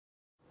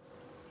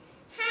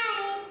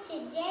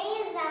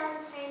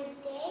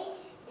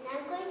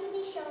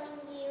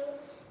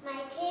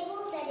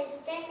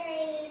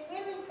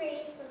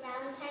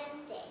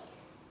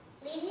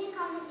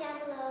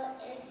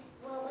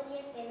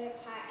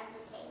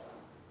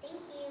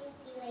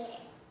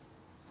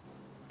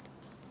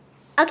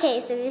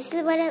Okay, so this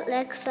is what it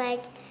looks like.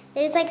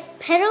 There's like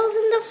petals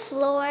on the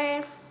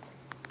floor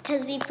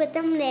because we put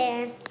them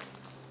there.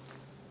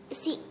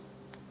 See?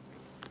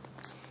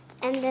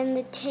 And then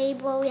the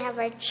table, we have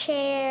our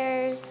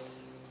chairs.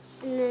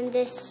 And then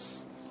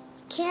this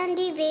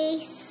candy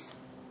vase.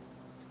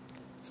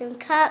 Some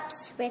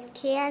cups with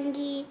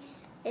candy.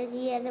 There's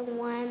the other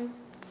one.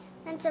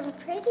 And some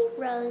pretty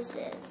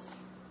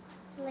roses.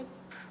 Like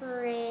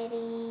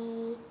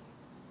pretty.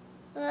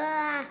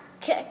 Ah,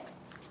 good.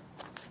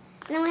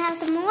 And then we have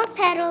some more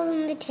petals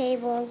on the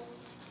table.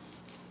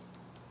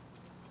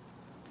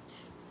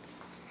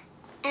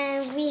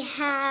 And we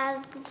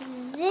have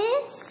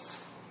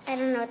this. I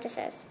don't know what this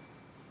is.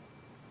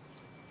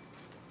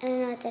 I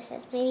don't know what this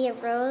is. Maybe a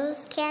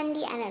rose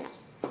candy? I don't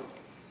know.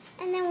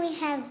 And then we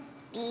have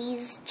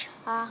these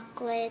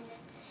chocolates.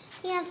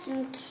 We have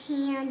some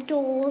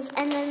candles.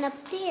 And then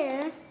up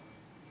there,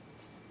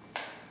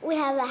 we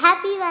have a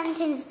Happy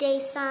Valentine's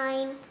Day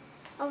sign.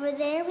 Over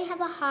there we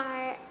have a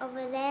heart.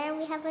 Over there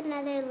we have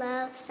another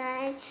love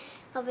sign.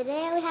 Over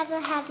there we have a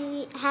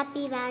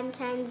Happy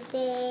Valentine's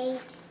Day.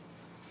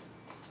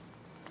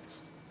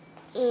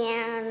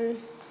 And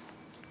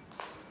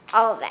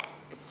all of that.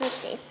 Let's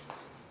see.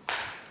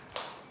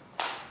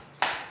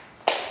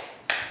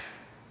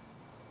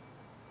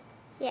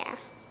 Yeah,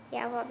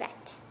 all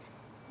that.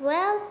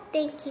 Well,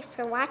 thank you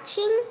for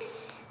watching.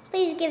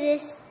 Please give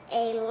this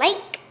a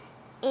like.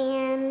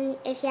 And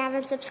if you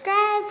haven't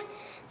subscribed,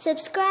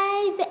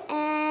 subscribe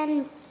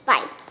and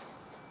bye.